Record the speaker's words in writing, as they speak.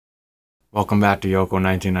Welcome back to Yoko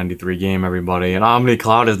 1993 game, everybody. And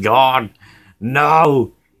OmniCloud is gone!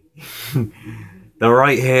 No! The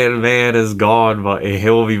right-hand man is gone, but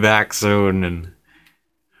he'll be back soon, and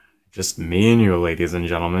just me and you, ladies and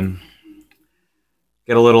gentlemen.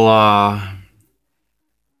 Get a little,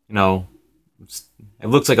 you know, it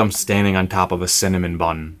looks like I'm standing on top of a cinnamon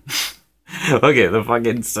bun. Look at the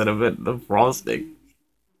fucking cinnamon, the frosting.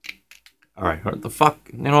 Alright, what the fuck?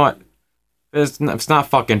 You know what? If it's not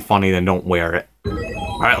fucking funny, then don't wear it.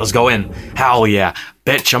 Alright, let's go in. Hell yeah.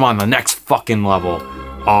 Bitch, I'm on the next fucking level.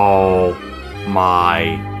 Oh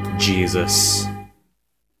my Jesus.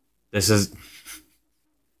 This is...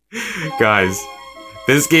 Guys,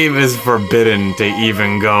 this game is forbidden to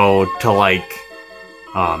even go to, like...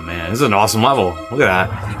 Oh man, this is an awesome level. Look at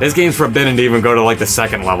that. This game's forbidden to even go to, like, the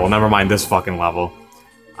second level. Never mind this fucking level.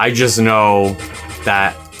 I just know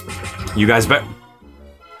that you guys bet...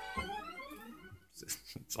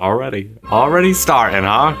 It's already starting,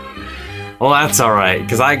 huh? Well, that's alright,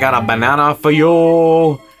 because I got a banana for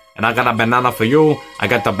you. And I got a banana for you. I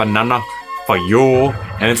got the banana for you.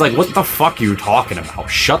 And it's like, what the fuck are you talking about?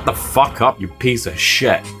 Shut the fuck up, you piece of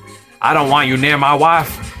shit. I don't want you near my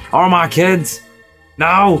wife or my kids.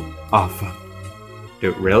 No! Oh, fuck.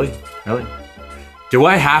 Dude, really? Really? Do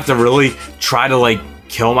I have to really try to, like,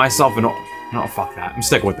 kill myself and... No, fuck that. I'm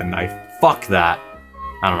sticking with the knife. Fuck that.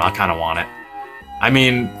 I don't know, I kind of want it. I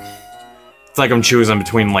mean... It's like I'm choosing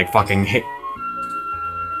between, like, fucking hit...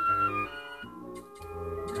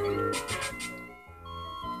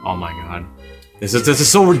 Oh my god. This is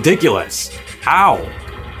so ridiculous. How?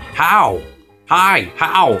 How? Hi?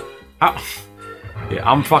 How? How? Yeah,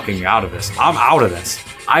 I'm fucking out of this. I'm out of this.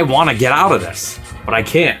 I want to get out of this, but I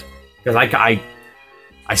can't because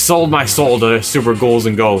I sold my soul to Super Ghouls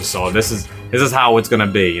and Ghosts. So this is how it's gonna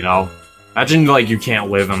be, you know. Imagine like you can't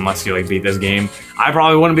live unless you like beat this game. I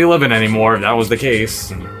probably wouldn't be living anymore if that was the case.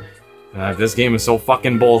 And, this game is so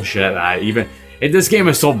fucking bullshit. This game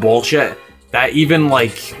is so bullshit that even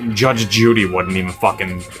like Judge Judy wouldn't even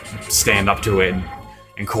fucking stand up to it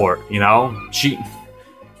in court. You know, She's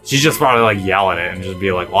just probably like yell at it and just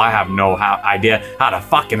be like, well, I have no idea how to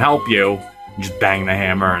fucking help you. And just bang the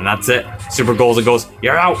hammer and that's it. Super Ghouls and Ghosts,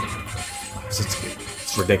 you're out.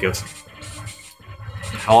 It's ridiculous.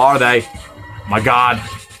 How are they? My god.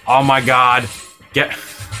 Oh my god. Get...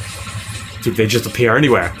 Dude, they just appear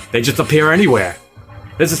anywhere. They just appear anywhere.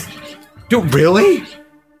 This is... Dude, really?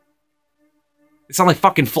 They sound like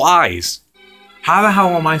fucking flies. How the hell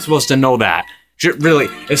am I supposed to know that? Really,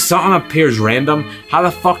 if something appears random, how the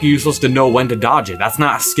fuck are you supposed to know when to dodge it? That's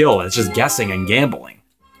not a skill, it's just guessing and gambling.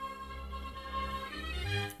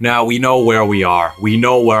 Now, we know where we are. We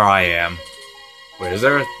know where I am. Wait, is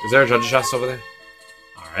there a judge chest over there?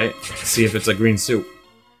 Alright, let's see if it's a green suit.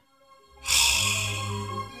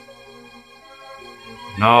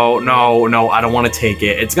 No, I don't want to take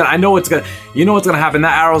it. I know it's gonna, you know what's gonna happen.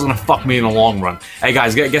 That arrow's gonna fuck me in the long run. Hey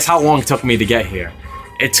guys, guess how long it took me to get here?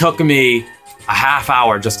 It took me a half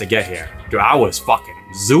hour just to get here. Dude, I was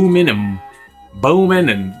fucking zooming and booming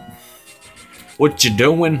and... What you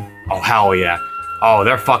doing? Oh, hell yeah. Oh,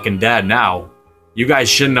 they're fucking dead now. You guys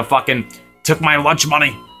shouldn't have fucking took my lunch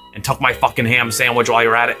money and took my fucking ham sandwich while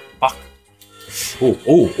you're at it. Fuck.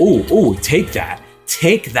 Ooh, take that.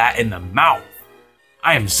 Take that in the mouth.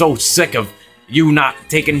 I am so sick of you not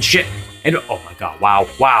taking shit. And oh my god,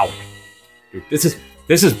 wow. Dude, this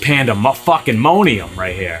is pandemonium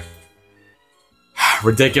right here.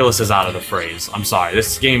 Ridiculous is out of the phrase. I'm sorry.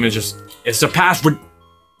 This game is just... It surpassed...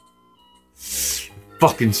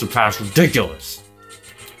 Fucking surpassed ridiculous.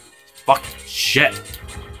 Fuck shit.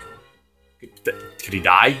 Could he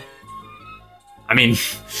die? I mean...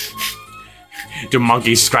 Do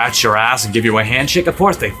monkeys scratch your ass and give you a handshake? Of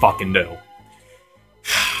course they fucking do.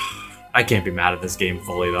 I can't be mad at this game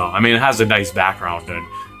fully, though. I mean, it has a nice background and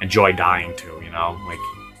enjoy dying to, you know? Like...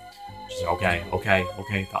 Okay.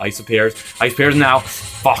 The ice appears. Ice appears now.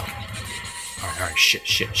 Fuck. Alright.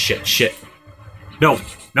 Shit. No.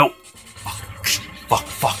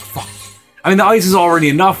 Fuck. I mean, the ice is already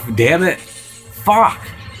enough. Damn it. Fuck.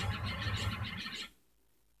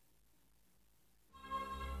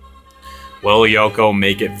 Will Yoko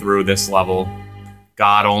make it through this level?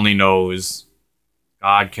 God only knows.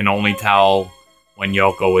 God can only tell when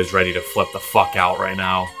Yoko is ready to flip the fuck out right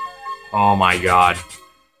now. Oh my god.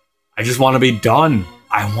 I just want to be done.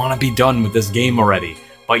 I want to be done with this game already.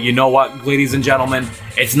 But you know what, ladies and gentlemen?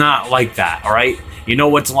 It's not like that, alright? You know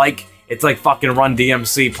what's like? It's like fucking Run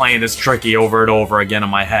DMC playing this tricky over and over again in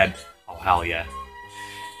my head. Oh, hell yeah.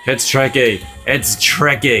 It's tricky. It's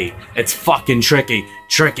tricky. It's fucking tricky.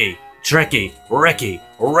 Ricky.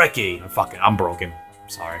 I'm broken.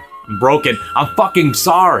 sorry. I'm broken. I'm fucking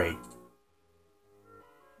sorry.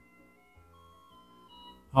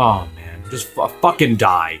 Oh, man. Just fucking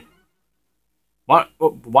die. Why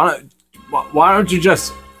don't you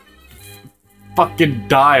just fucking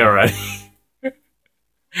die already?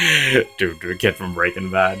 Dude, the kid from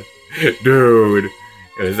Breaking Bad. Dude.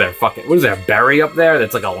 Is there fucking... What is there, a berry up there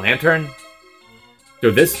that's like a lantern?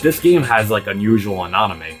 Dude, this game has like unusual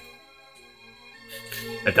anatomy.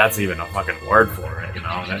 If that's even a fucking word for it, you know?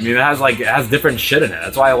 I mean, it has different shit in it.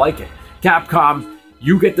 That's why I like it. Capcom,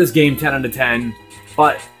 you get this game 10 out of 10.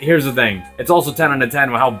 But here's the thing. It's also 10 out of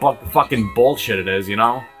 10 with how fucking bullshit it is, you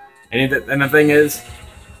know? And the thing is,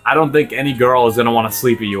 I don't think any girl is gonna want to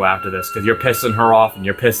sleep with you after this, because you're pissing her off and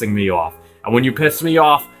you're pissing me off. And when you piss me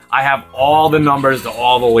off, I have all the numbers to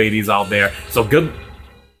all the ladies out there. So good...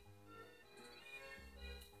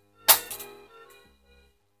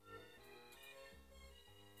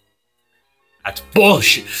 That's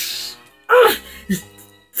bullshit.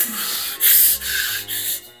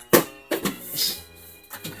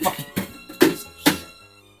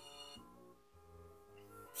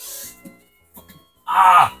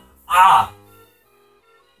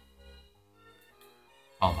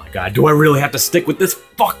 Oh my god, do I really have to stick with this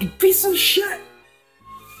fucking piece of shit?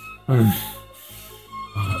 I'm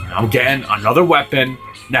getting another weapon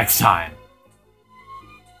next time.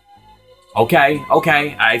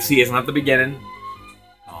 Okay, I see, it's not the beginning.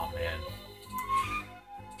 Oh, man.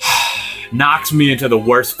 Knocks me into the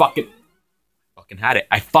worst fucking...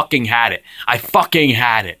 I fucking had it.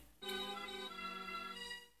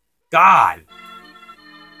 God.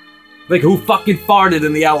 Like, who fucking farted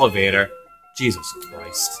in the elevator? Jesus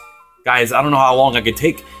Christ. Guys, I don't know how long I could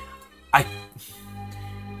take...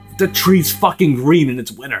 The tree's fucking green and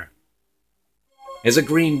it's winter. Is it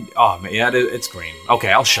green? Oh, man, yeah, it's green.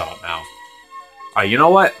 Okay, I'll shut up now. Alright, you know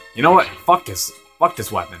what? Fuck this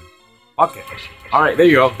weapon. Fuck it. Alright,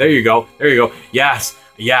 there you go. Yes,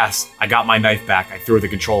 I got my knife back. I threw the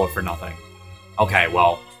controller for nothing. Okay,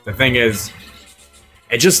 well, the thing is,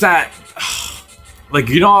 it's just that, like,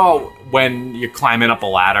 you know when you're climbing up a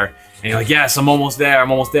ladder, and you're like, yes, I'm almost there,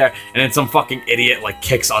 and then some fucking idiot, like,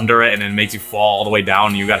 kicks under it, and then makes you fall all the way down,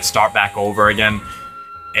 and you gotta start back over again,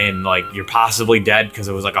 and, like, you're possibly dead because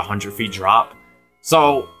it was, like, 100 feet drop.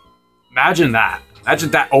 So... Imagine that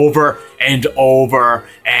over and over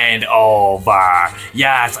and over.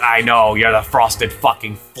 Yes, I know, you're the Frosted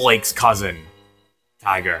fucking Flakes cousin.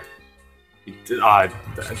 Tiger.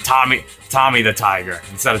 Tommy the Tiger,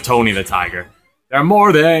 instead of Tony the Tiger. They're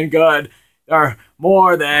more than good. They're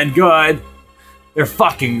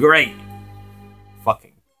fucking great.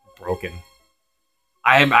 Fucking broken.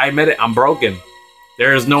 I admit it, I'm broken.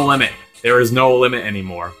 There is no limit. There is no limit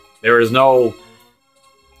anymore. There is no...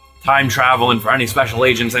 time traveling for any special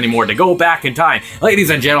agents anymore to go back in time.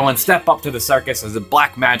 Ladies and gentlemen, step up to the circus. There's a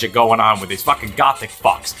black magic going on with these fucking gothic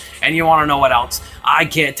fucks. And you wanna know what else? I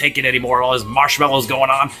can't take it anymore. All this marshmallows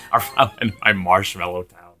going on are in my Marshmallow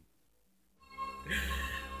Town.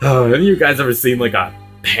 Oh, have you guys ever seen like a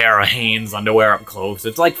pair of Hanes underwear up close?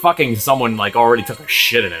 It's like fucking someone like already took a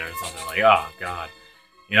shit in it or something. Like, oh god.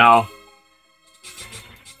 You know?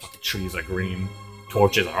 Fucking trees are green.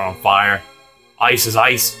 Torches are on fire. Ice is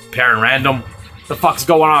ice, pairing random. What the fuck's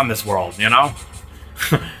going on in this world, you know?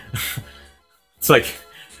 It's like,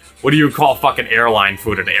 what do you call fucking airline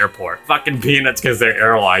food at an airport? Fucking peanuts because they're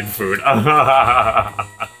airline food.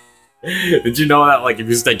 Did you know that, like, if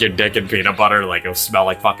you stick your dick in peanut butter, like, it'll smell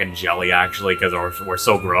like fucking jelly, actually, because we're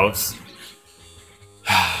so gross?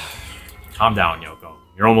 Calm down, Yoko.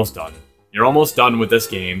 You're almost done. You're almost done with this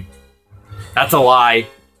game. That's a lie.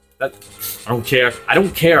 I don't care. I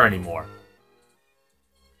don't care anymore.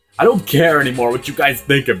 I don't care anymore what you guys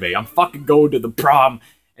think of me. I'm fucking going to the prom,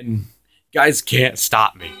 and you guys can't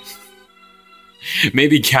stop me.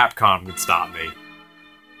 Maybe Capcom could stop me.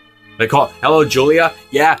 They call, hello, Julia?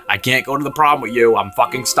 Yeah, I can't go to the prom with you. I'm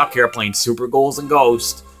fucking stuck here playing Super Ghouls and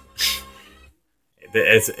Ghosts.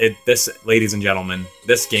 This, ladies and gentlemen,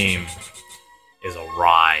 this game is a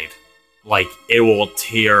ride. Like, it will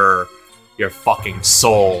tear your fucking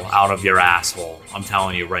soul out of your asshole. I'm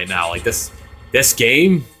telling you right now. Like, this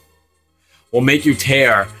game... will make you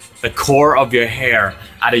tear the core of your hair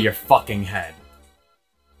out of your fucking head.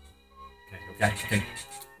 Okay.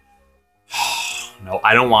 No,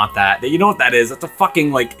 I don't want that. You know what that is? That's a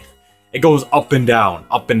fucking, like, it goes up and down,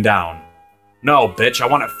 up and down. No, bitch, I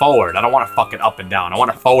want it forward. I don't want it fucking up and down. I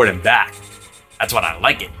want it forward and back. That's what I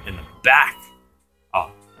like it, in the back.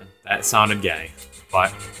 Oh, that sounded gay.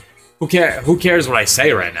 But who cares what I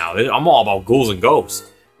say right now? I'm all about ghouls and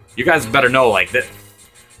ghosts. You guys better know, like, that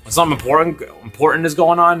when something important is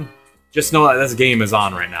going on, Just know that this game is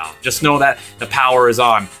on right now. Just know that the power is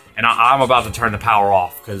on. And I'm about to turn the power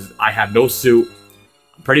off because I have no suit.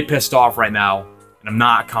 I'm pretty pissed off right now. And I'm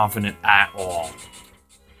not confident at all.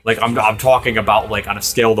 Like, I'm talking about, like, on a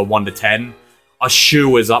scale of 1 to 10. A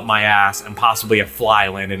shoe is up my ass and possibly a fly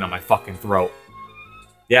landing on my fucking throat.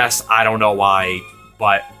 Yes, I don't know why,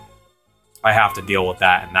 but I have to deal with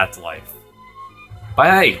that, and that's life. But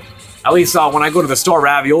hey, at least when I go to the store,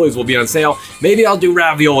 raviolis will be on sale. Maybe I'll do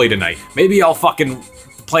ravioli tonight. Maybe I'll fucking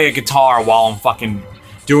play a guitar while I'm fucking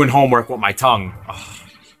doing homework with my tongue. Ugh.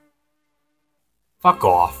 Fuck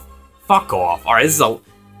off. Fuck off. Alright, this is a...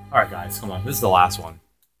 Alright, guys, come on. This is the last one.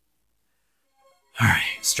 Alright,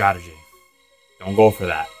 strategy. Don't go for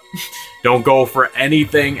that. Don't go for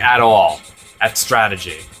anything at all. That's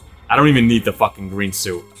strategy. I don't even need the fucking green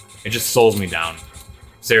suit. It just slows me down.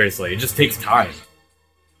 Seriously, it just takes time.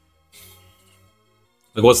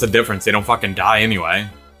 Like, what's the difference? They don't fucking die anyway.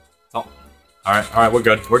 Oh. Alright, we're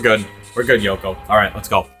good. We're good. We're good, Yoko. Alright, let's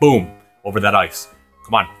go. Boom. Over that ice.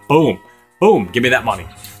 Come on. Boom. Boom. Give me that money.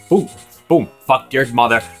 Boom. Boom. Fuck your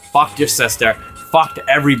mother. Fuck your sister. Fuck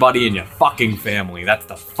everybody in your fucking family. That's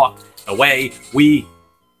the way we...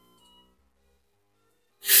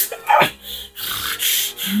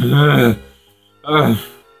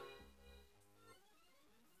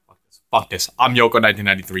 Fuck this. I'm Yoko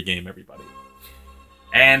 1993 game, everybody.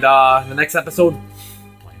 And the next episode,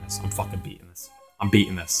 I'm playing this. I'm fucking beating this. I'm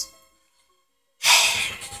beating this.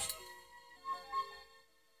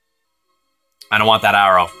 I don't want that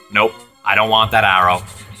arrow. Nope. I don't want that arrow.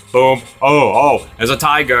 Boom. Oh, there's a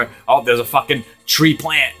tiger. Oh, there's a fucking tree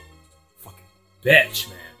plant. Fucking bitch,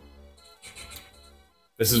 man.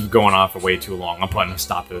 This is going on for way too long. I'm putting a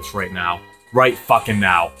stop to this right now. Right fucking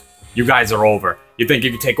now. You guys are over. You think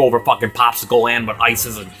you can take over fucking Popsicle Land with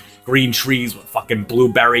ices and green trees with fucking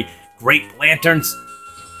blueberry grape lanterns?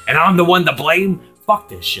 And I'm the one to blame? Fuck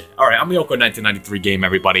this shit. Alright, I'm Yoko 1993 game,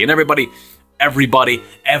 everybody. And every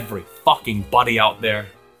fucking buddy out there.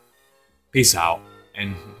 Peace out.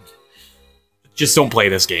 And just don't play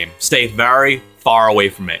this game. Stay very far away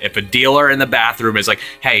from it. If a dealer in the bathroom is like,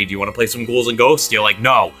 hey, do you want to play some Ghouls and Ghosts? You're like,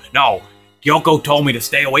 no. Yoko told me to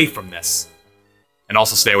stay away from this. And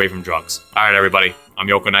also stay away from drugs. Alright, everybody. I'm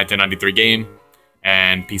Yoko 1993 game.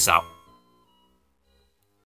 And peace out.